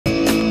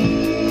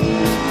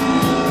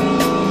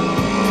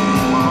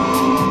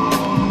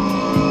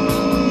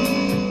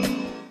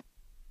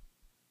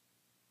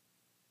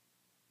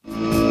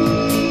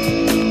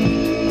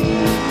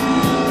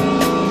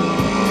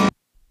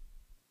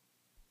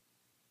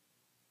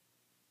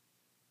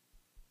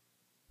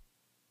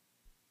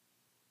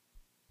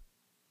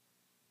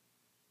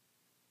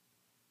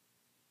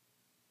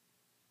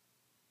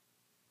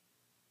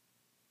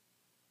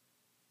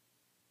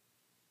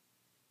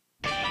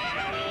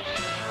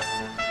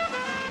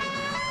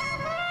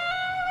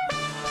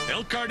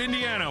Elkhart,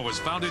 Indiana was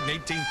founded in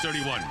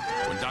 1831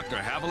 when Dr.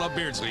 Havilah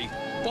Beardsley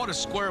bought a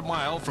square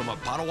mile from a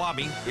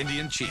Potawatomi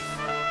Indian chief.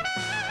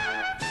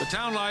 The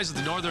town lies at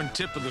the northern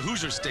tip of the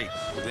Hoosier State,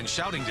 within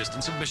shouting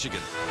distance of Michigan.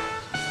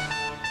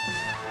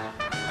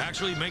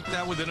 Actually, make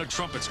that within a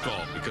trumpet's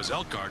call, because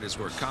Elkhart is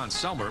where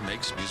Conn-Selmer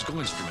makes musical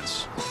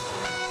instruments,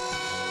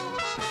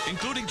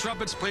 including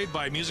trumpets played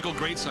by musical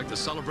greats like the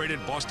celebrated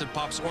Boston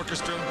Pops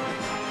Orchestra,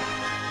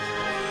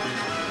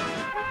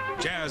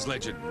 jazz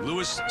legend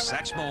Louis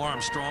Satchmo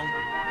Armstrong,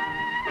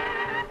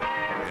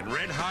 and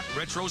red-hot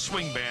retro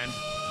swing band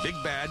Big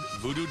Bad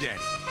Voodoo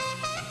Daddy.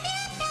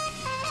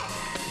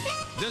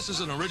 This is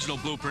an original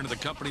blueprint of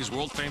the company's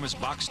world-famous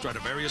Bach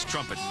Stradivarius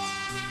trumpet,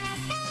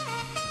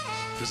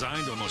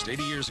 designed almost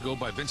 80 years ago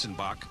by Vincent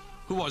Bach,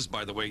 who was,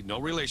 by the way, no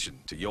relation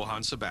to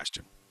Johann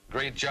Sebastian.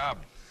 Great job.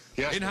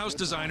 Yes, In-house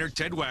designer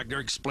Ted Wagner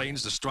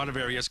explains the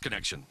Stradivarius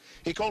connection.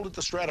 he called it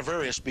the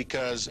Stradivarius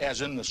because,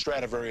 as in the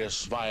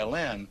Stradivarius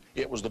violin,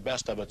 it was the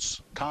best of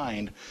its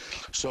kind.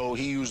 So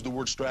he used the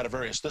word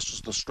Stradivarius. This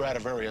is the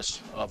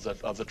Stradivarius of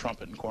the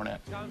trumpet and cornet.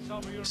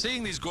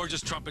 Seeing these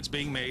gorgeous trumpets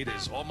being made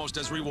is almost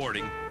as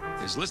rewarding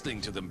as listening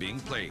to them being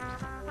played.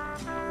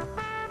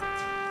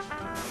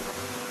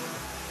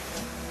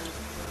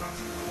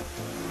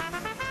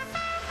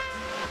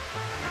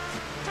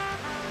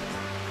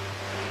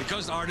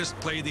 Because artists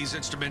play these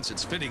instruments,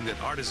 it's fitting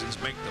that artisans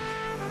make them.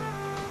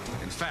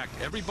 In fact,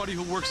 everybody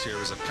who works here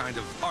is a kind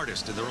of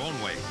artist in their own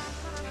way.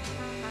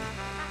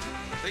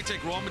 They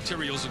take raw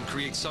materials and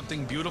create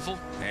something beautiful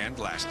and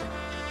lasting.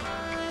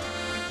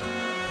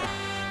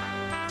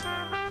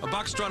 A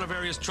Bach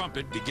Stradivarius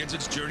trumpet begins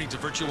its journey to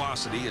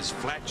virtuosity as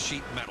flat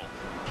sheet metal.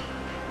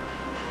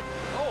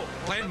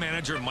 Plant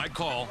manager Mike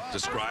Hall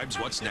describes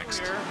what's next.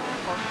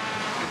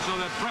 And so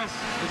that press,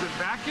 is it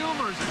vacuum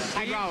or is it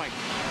steam? Hydraulic.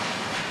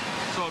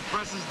 So it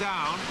presses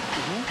down.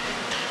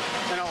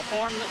 And it'll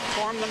form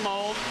the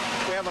mold.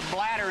 We have a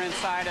bladder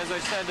inside, as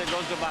I said, that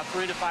goes to about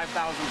 3,000 to 5,000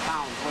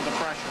 pounds with the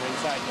pressure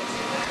inside this.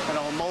 And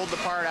it'll mold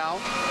the part out.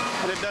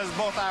 And it does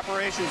both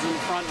operations in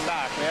the front and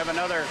back. We have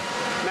another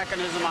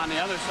mechanism on the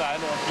other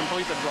side that will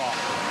complete the draw.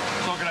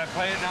 So can I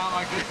play it now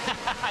like this?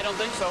 I don't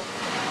think so.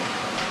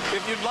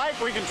 If you'd like,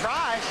 we can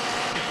try.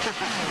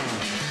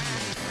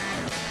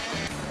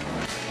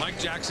 Mike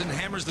Jackson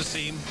hammers the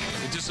seam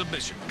into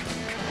submission.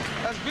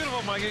 That's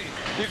beautiful, Mikey.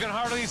 You can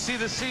hardly see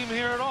the seam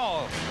here at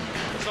all.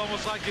 It's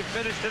almost like you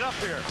finished it up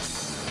here.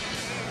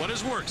 But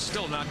his work's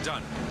still not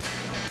done.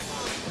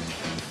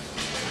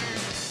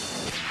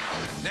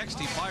 Next,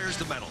 he fires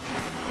the metal.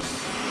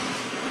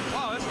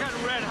 Wow, it's got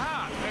red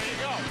hot. There you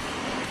go.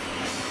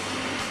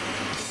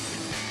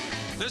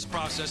 This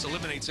process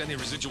eliminates any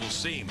residual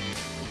seam.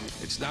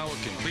 It's now a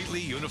completely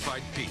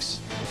unified piece.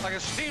 Like a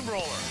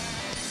steamroller.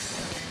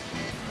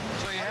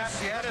 So you have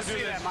to do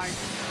see this. that, Mike.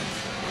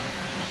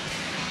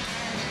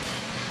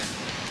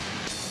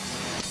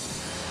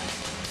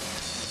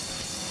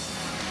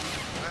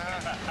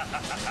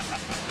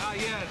 Not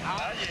yet.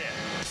 Not yet.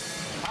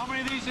 How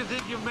many of these do you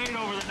think you've made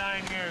over the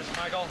 9 years,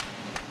 Michael?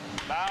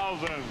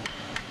 Thousands.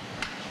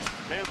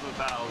 Tens of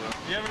thousands.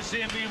 You ever see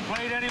them being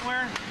played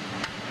anywhere?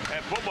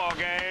 At football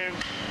games,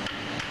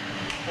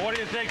 Well, what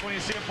do you think when you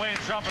see them playing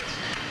trumpets?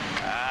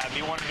 I'd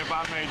be wondering if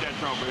I made that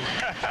trumpet.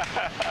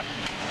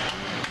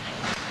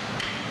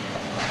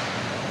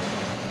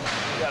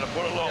 You gotta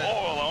put a little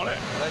oil on it.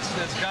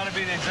 That's got to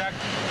be the exact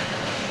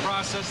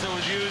process that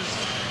was used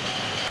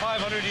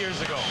 500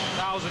 years ago,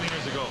 1,000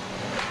 years ago,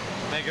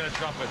 making a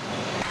trumpet.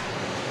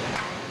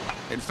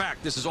 In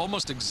fact, this is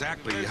almost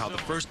exactly how the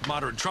first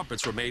modern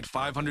trumpets were made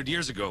 500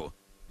 years ago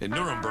in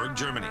Nuremberg,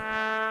 Germany.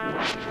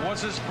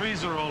 What's this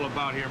freezer all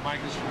about here, Mike?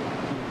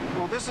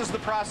 Well, this is the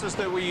process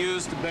that we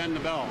use to bend the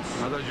bells.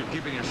 I thought you were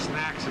keeping your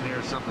snacks in here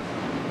or something.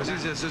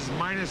 This is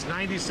minus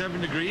 97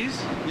 degrees?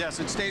 Yes,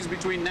 it stays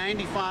between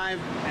 95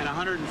 and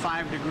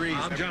 105 degrees.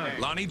 I'm John.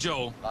 Lonnie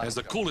Joe has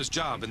the coolest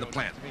job in the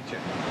plant.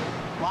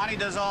 Lonnie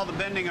does all the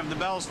bending of the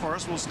bells for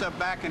us. We'll step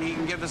back and he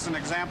can give us an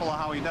example of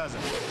how he does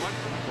it.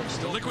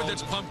 The liquid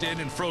that's pumped in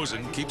and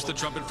frozen keeps the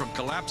trumpet from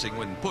collapsing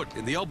when put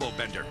in the elbow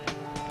bender.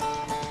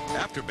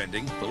 After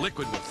bending, the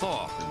liquid will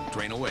thaw and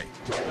drain away.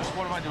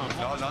 What am I doing?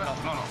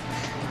 No.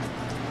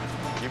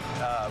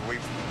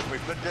 We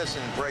put this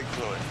in brake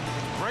fluid.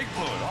 Brake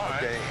fluid, all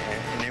right. Okay,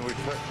 and then we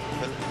put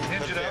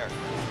Hinge it there. up.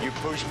 You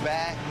push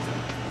back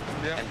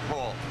Yep. and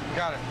pull.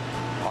 Got it.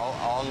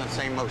 All in the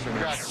same motion.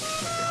 Got it.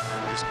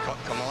 Just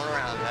come on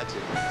around, that's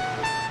it.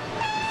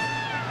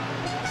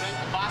 Bend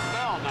the Bach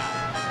bell now.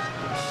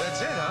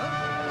 That's it,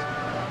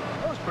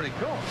 huh? That was pretty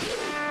cool.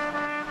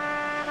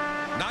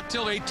 Not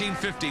till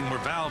 1815 were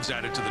valves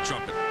added to the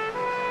trumpet.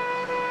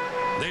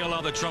 They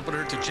allow the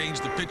trumpeter to change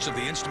the pitch of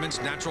the instrument's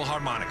natural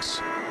harmonics.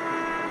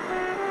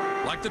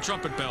 Like the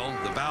trumpet bell,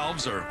 the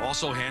valves are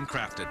also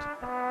handcrafted.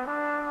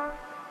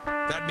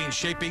 That means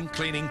shaping,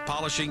 cleaning,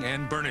 polishing,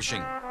 and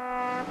burnishing.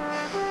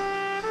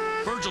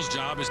 Virgil's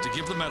job is to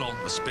give the metal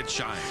a spit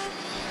shine.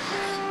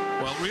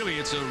 Well, really,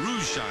 it's a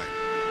rouge shine.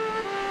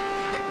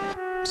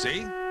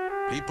 See?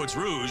 He puts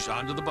rouge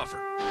onto the buffer.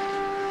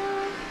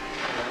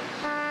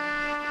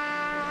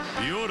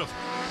 Beautiful.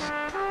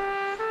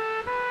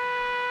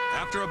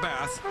 After a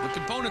bath, the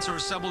components are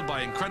assembled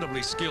by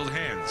incredibly skilled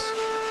hands.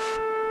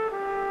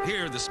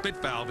 Here, the spit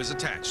valve is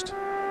attached.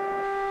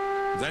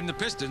 Then the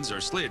pistons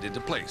are slid into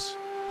place.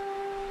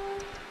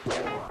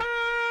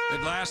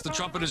 At last, the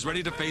trumpet is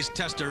ready to face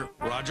tester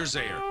Roger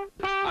Zayer.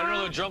 I don't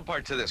know the drum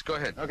part to this. Go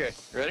ahead. Okay,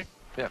 ready?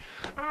 Yeah.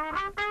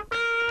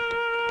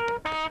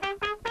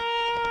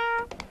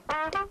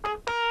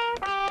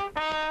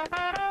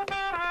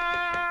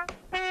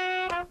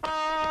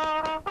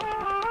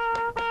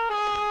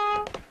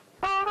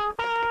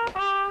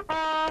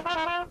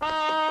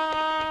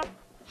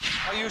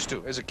 I used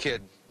to, as a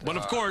kid. But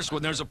of course,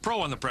 when there's a pro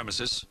on the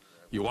premises,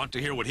 you want to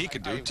hear what he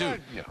can do, too.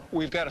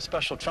 We've got a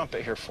special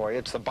trumpet here for you.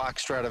 It's the Bach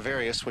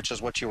Stradivarius, which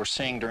is what you were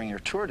seeing during your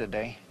tour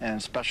today.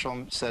 And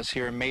special says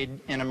here, made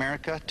in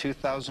America,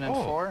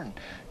 2004.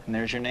 And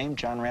there's your name,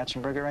 John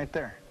Ratzenberger, right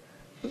there.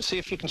 Let's see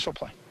if you can still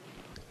play.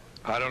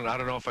 I don't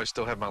know if I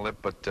still have my lip,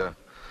 but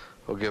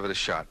we'll give it a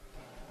shot.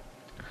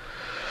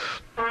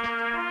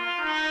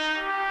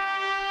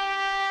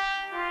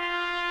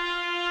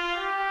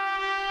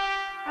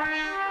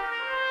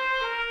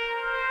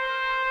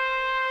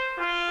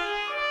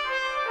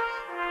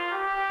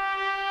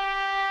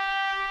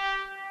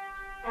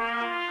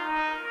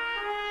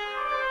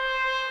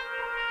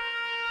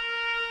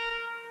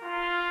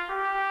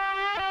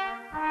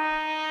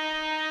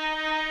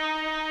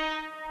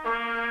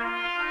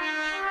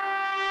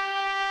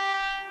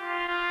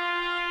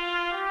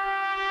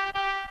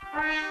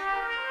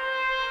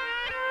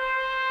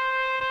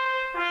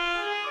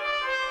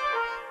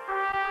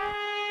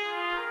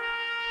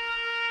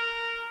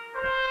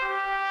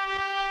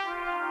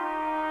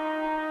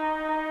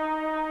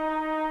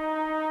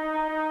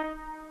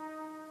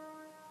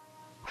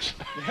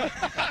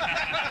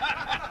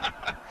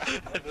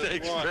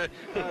 Thanks, Fred.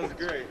 That was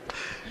great.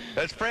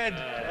 That's Fred.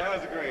 That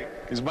was great.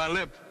 He's my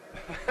lip.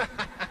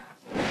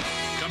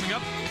 Coming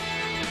up,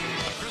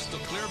 a crystal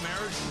clear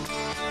marriage.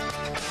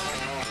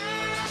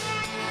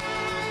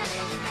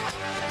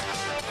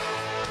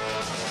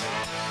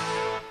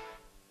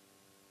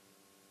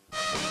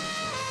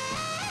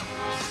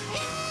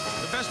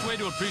 The best way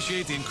to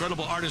appreciate the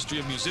incredible artistry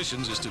of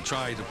musicians is to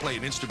try to play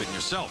an instrument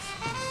yourself.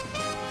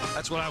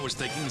 That's what I was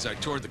thinking as I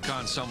toured the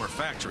Conn-Selmer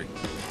factory.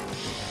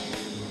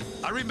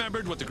 I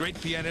remembered what the great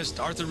pianist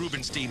Arthur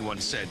Rubinstein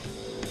once said,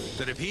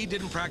 that if he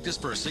didn't practice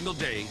for a single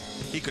day,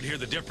 he could hear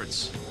the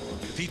difference.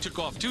 If he took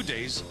off 2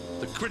 days,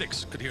 the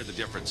critics could hear the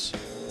difference.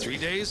 3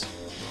 days,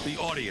 the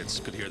audience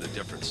could hear the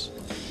difference.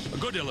 A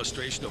good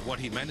illustration of what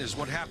he meant is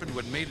what happened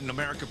when Made in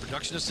America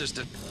production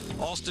assistant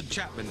Alston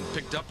Chapman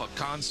picked up a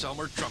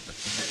Conn-Selmer trumpet.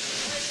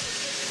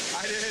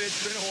 I did.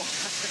 It's been a while.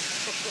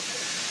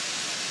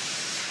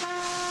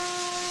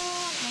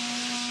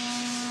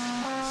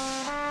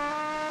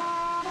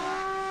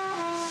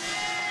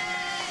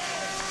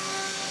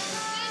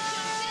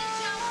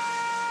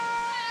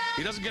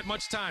 He doesn't get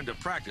much time to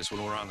practice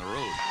when we're on the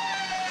road.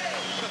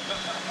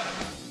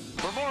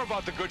 For more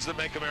about the goods that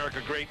make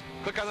America great,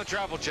 click on the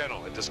Travel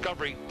Channel at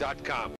discovery.com.